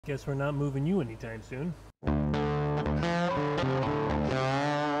Guess we're not moving you anytime soon.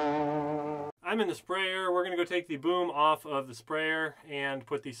 I'm in the sprayer. We're going to go take the boom off of the sprayer and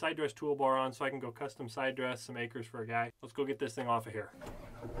put the side dress toolbar on so I can go custom side dress some acres for a guy. Let's go get this thing off of here.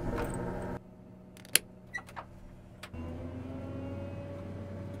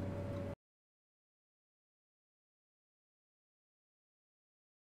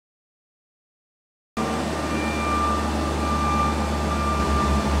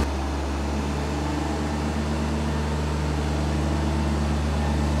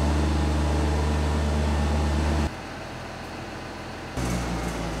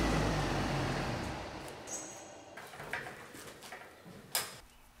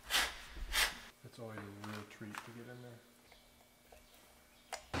 It's always a real treat to get in there.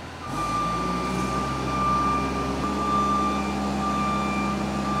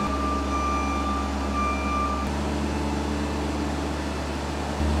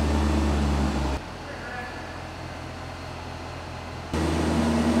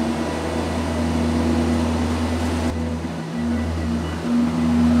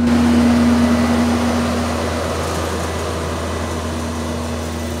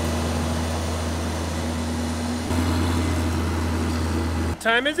 What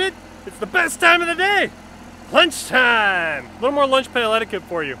time is it? It's the best time of the day! Lunchtime! A little more lunch pail etiquette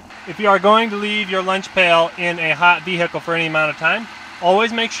for you. If you are going to leave your lunch pail in a hot vehicle for any amount of time,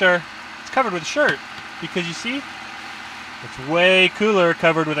 always make sure it's covered with a shirt. Because you see, it's way cooler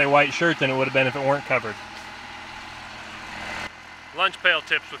covered with a white shirt than it would have been if it weren't covered. Lunch pail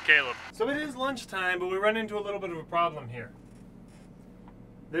tips with Caleb. So it is lunchtime, but we run into a little bit of a problem here.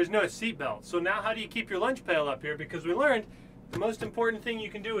 There's no seat belt. So now how do you keep your lunch pail up here? Because we learned the most important thing you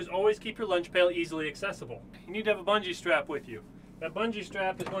can do is always keep your lunch pail easily accessible. You need to have a bungee strap with you. That bungee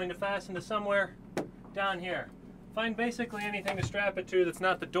strap is going to fasten to somewhere down here. Find basically anything to strap it to that's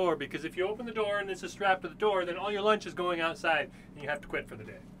not the door, because if you open the door and this is strapped to the door, then all your lunch is going outside and you have to quit for the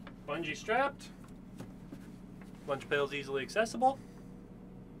day. Bungee strapped, lunch pail's easily accessible,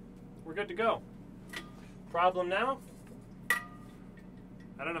 we're good to go. Problem now,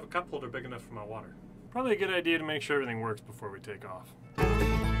 I don't have a cup holder big enough for my water. Probably a good idea to make sure everything works before we take off.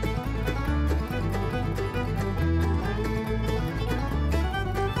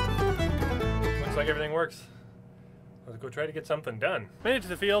 Looks like everything works. Let's go try to get something done. Made it to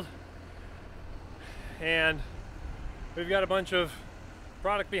the field, and we've got a bunch of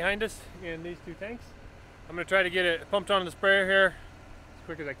product behind us in these two tanks. I'm going to try to get it pumped onto the sprayer here as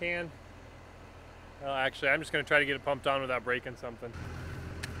quick as I can. Well, actually, I'm just going to try to get it pumped on without breaking something.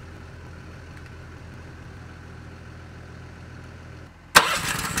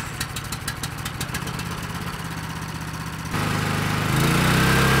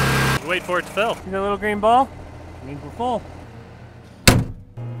 Wait for it to fill. See that little green ball? It means we're full.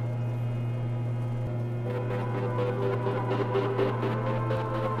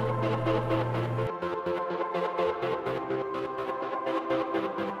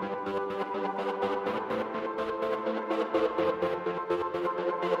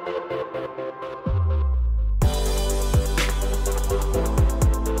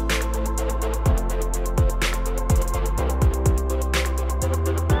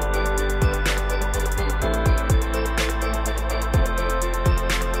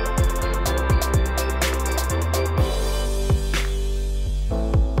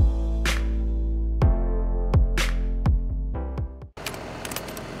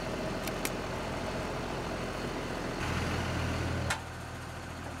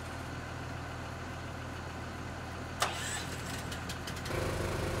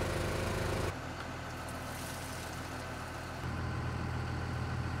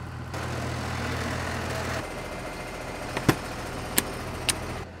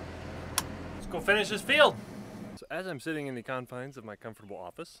 Go finish this field. So as I'm sitting in the confines of my comfortable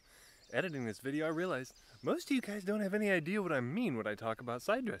office, editing this video, I realized most of you guys don't have any idea what I mean when I talk about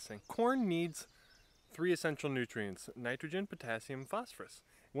side dressing. Corn needs 3 essential nutrients: nitrogen, potassium, phosphorus.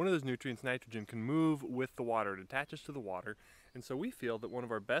 One of those nutrients, nitrogen, can move with the water. It attaches to the water, and so we feel that one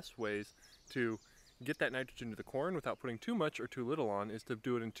of our best ways to get that nitrogen to the corn without putting too much or too little on is to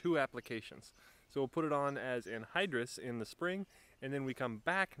do it in 2 applications. So we'll put it on as anhydrous in the spring, and then we come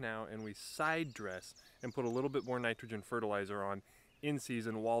back now and we side dress and put a little bit more nitrogen fertilizer on in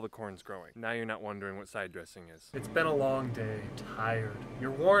season while the corn's growing. Now you're not wondering what side dressing is. It's been a long day, tired,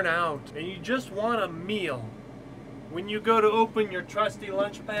 you're worn out, and you just want a meal. When you go to open your trusty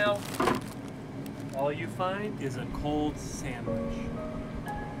lunch pail, all you find is a cold sandwich.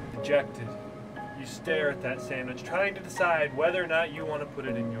 Dejected, you stare at that sandwich, trying to decide whether or not you want to put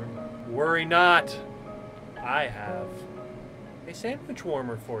it in your mouth. Worry not, I have a sandwich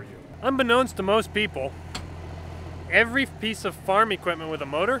warmer for you. Unbeknownst to most people, every piece of farm equipment with a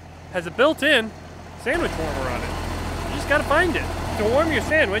motor has a built-in sandwich warmer on it. You just gotta find it. To warm your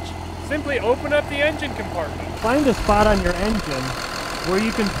sandwich, simply open up the engine compartment. Find a spot on your engine where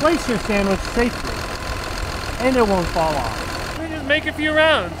you can place your sandwich safely, and it won't fall off. So just make a few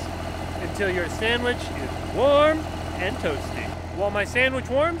rounds until your sandwich is warm and toasty. While my sandwich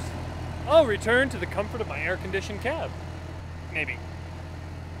warms, I'll return to the comfort of my air-conditioned cab. Maybe.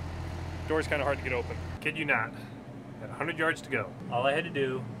 Door's kind of hard to get open. Kid you not. Had 100 yards to go. All I had to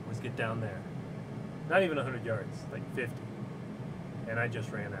do was get down there. Not even 100 yards, like 50. And I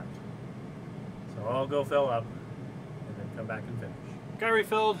just ran out. So I'll go fill up and then come back and finish. Got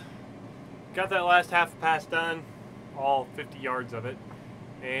refilled. Got that last half pass done. All 50 yards of it.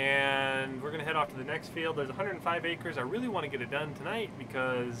 And we're gonna head off to the next field. There's 105 acres. I really want to get it done tonight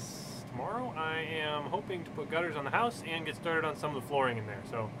because tomorrow I am hoping to put gutters on the house and get started on some of the flooring in there.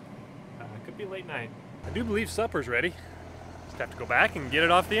 So it could be a late night. I do believe supper's ready. Just have to go back and get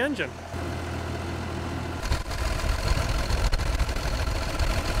it off the engine.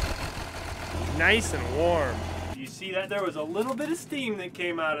 Nice and warm. You see that there was a little bit of steam that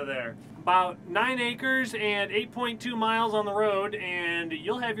came out of there. About 9 acres and 8.2 miles on the road, and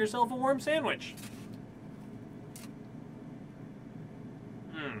you'll have yourself a warm sandwich.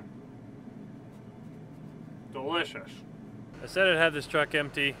 Delicious. I said I'd have this truck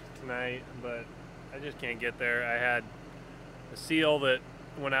empty tonight, but I just can't get there. I had a seal that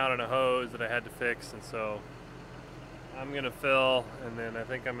went out on a hose that I had to fix, and so I'm gonna fill, and then I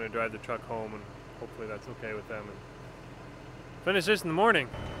think I'm gonna drive the truck home, and hopefully that's okay with them, and finish this in the morning.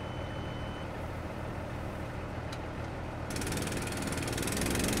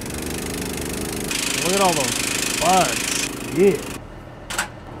 Look at all those buds. Yeah.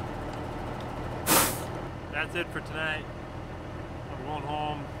 That's it for tonight. I'm going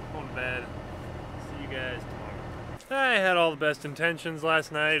home, going to bed. See you guys tomorrow. I had all the best intentions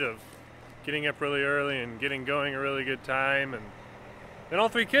last night of getting up really early and getting going a really good time, and then all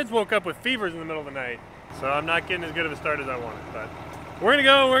 3 kids woke up with fevers in the middle of the night. So I'm not getting as good of a start as I wanted, but we're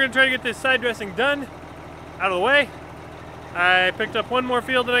gonna try to get this side dressing done, out of the way. I picked up one more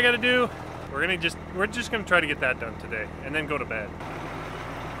field that I gotta do. We're just gonna try to get that done today and then go to bed.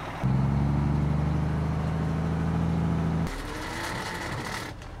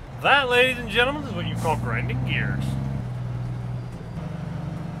 That, ladies and gentlemen, is what you call grinding gears.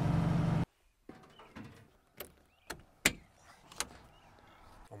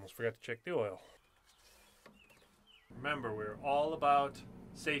 Almost forgot to check the oil. Remember, we're all about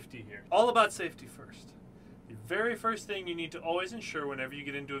safety here. All about safety first. The very first thing you need to always ensure whenever you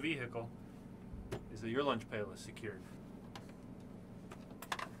get into a vehicle is that your lunch pail is secured.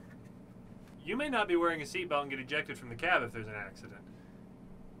 You may not be wearing a seatbelt and get ejected from the cab if there's an accident.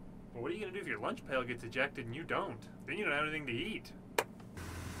 But what are you going to do if your lunch pail gets ejected and you don't? Then you don't have anything to eat.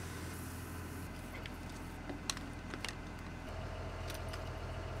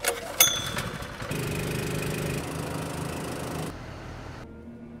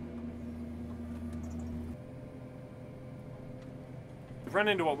 I've run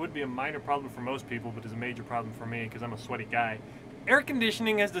into what would be a minor problem for most people, but is a major problem for me because I'm a sweaty guy. Air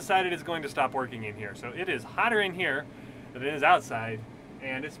conditioning has decided it's going to stop working in here. So it is hotter in here than it is outside,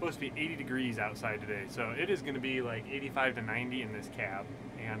 and it's supposed to be 80 degrees outside today. So it is going to be like 85 to 90 in this cab.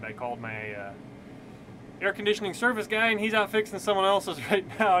 And I called my air conditioning service guy, and he's out fixing someone else's right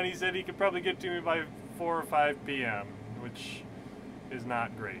now, and he said he could probably get to me by 4 or 5 p.m., which is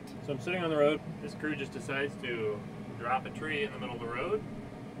not great. So I'm sitting on the road. This crew just decides to drop a tree in the middle of the road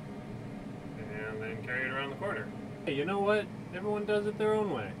and then carry it around the corner. Hey, you know what? Everyone does it their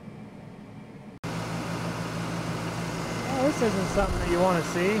own way. Oh, this isn't something that you want to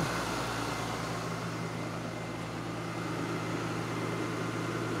see.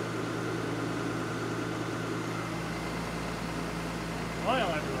 Oil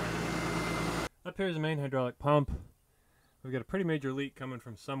everywhere. Up here is the main hydraulic pump. We've got a pretty major leak coming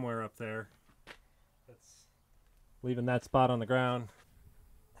from somewhere up there. That's leaving that spot on the ground.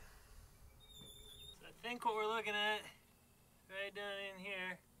 So I think what we're looking at right down in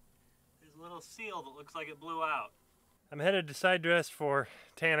here is a little seal that looks like it blew out. I'm headed to side dress for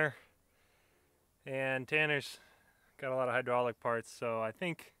Tanner, and Tanner's got a lot of hydraulic parts, so I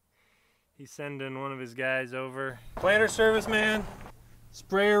think he's sending one of his guys over. Planter service man,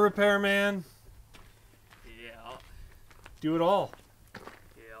 sprayer repair man. Yeah. Do it all.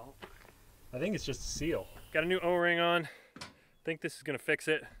 Yeah. I think it's just a seal. Got a new O-ring on. I think this is gonna fix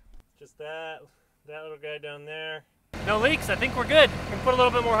it. Just that little guy down there. No leaks, I think we're good. We can put a little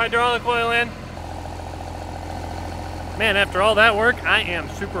bit more hydraulic oil in. Man, after all that work, I am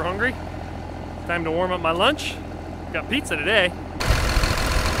super hungry. Time to warm up my lunch. Got pizza today.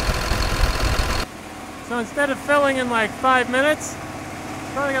 So instead of filling in like 5 minutes,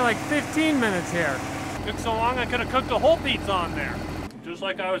 probably got like 15 minutes here. Took so long I could have cooked a whole pizza on there. Just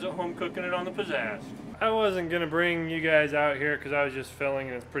like I was at home cooking it on the Pizzazz. I wasn't gonna bring you guys out here because I was just filling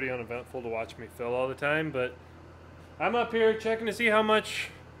and it's pretty uneventful to watch me fill all the time, but I'm up here checking to see how much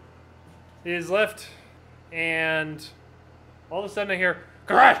is left, and all of a sudden I hear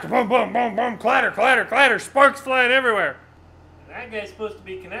crash, boom, boom, boom, boom, clatter, clatter, clatter, sparks flying everywhere. And that guy's supposed to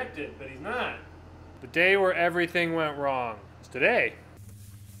be connected, but he's not. The day where everything went wrong is today.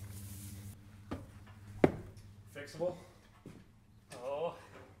 Fixable? Oh.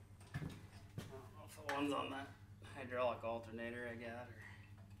 I don't know if the one's on that hydraulic alternator I got.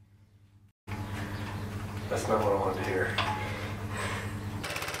 That's not what I wanted to hear.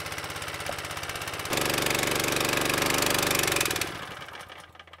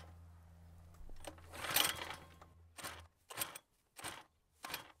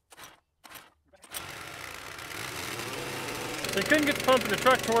 So he couldn't get the pump in the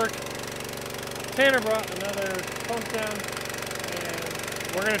truck to work. Tanner brought another pump down,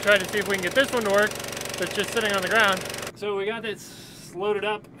 and we're gonna try to see if we can get this one to work that's just sitting on the ground. So we got this loaded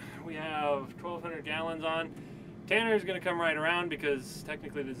up. We have 1,200 gallons on. Tanner's gonna come right around because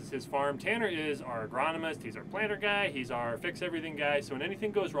technically this is his farm. Tanner is our agronomist, he's our planter guy, he's our fix everything guy. So when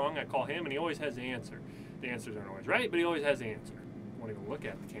anything goes wrong, I call him and he always has the answer. The answers aren't always right, but he always has the answer. Won't even look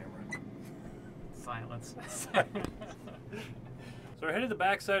at the camera. Silence. So we're headed to the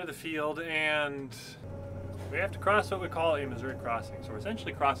back side of the field and we have to cross what we call a Missouri crossing. So we're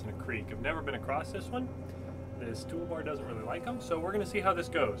essentially crossing a creek. I've never been across this one. This toolbar doesn't really like them, so we're gonna see how this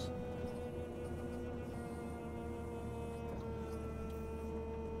goes.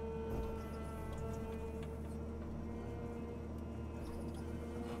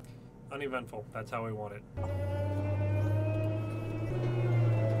 Uneventful, that's how we want it.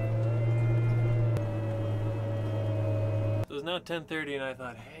 So it's now 10:30 and I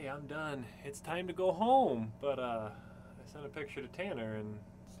thought, hey, I'm done. It's time to go home. But I sent a picture to Tanner and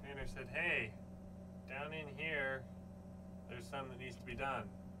Tanner said, hey, down in here, there's something that needs to be done.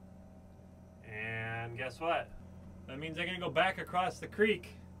 And guess what? That means I'm gonna go back across the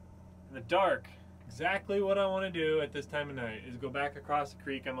creek in the dark. Exactly what I want to do at this time of night is go back across the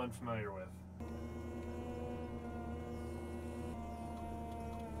creek I'm unfamiliar with.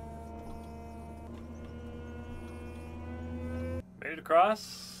 Made it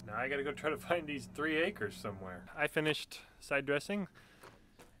across. Now I gotta go try to find these 3 acres somewhere. I finished side dressing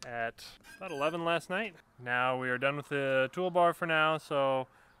at about 11 last night. Now we are done with the toolbar for now, so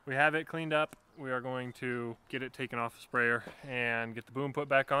we have it cleaned up. We are going to get it taken off the sprayer and get the boom put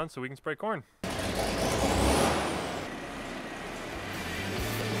back on so we can spray corn.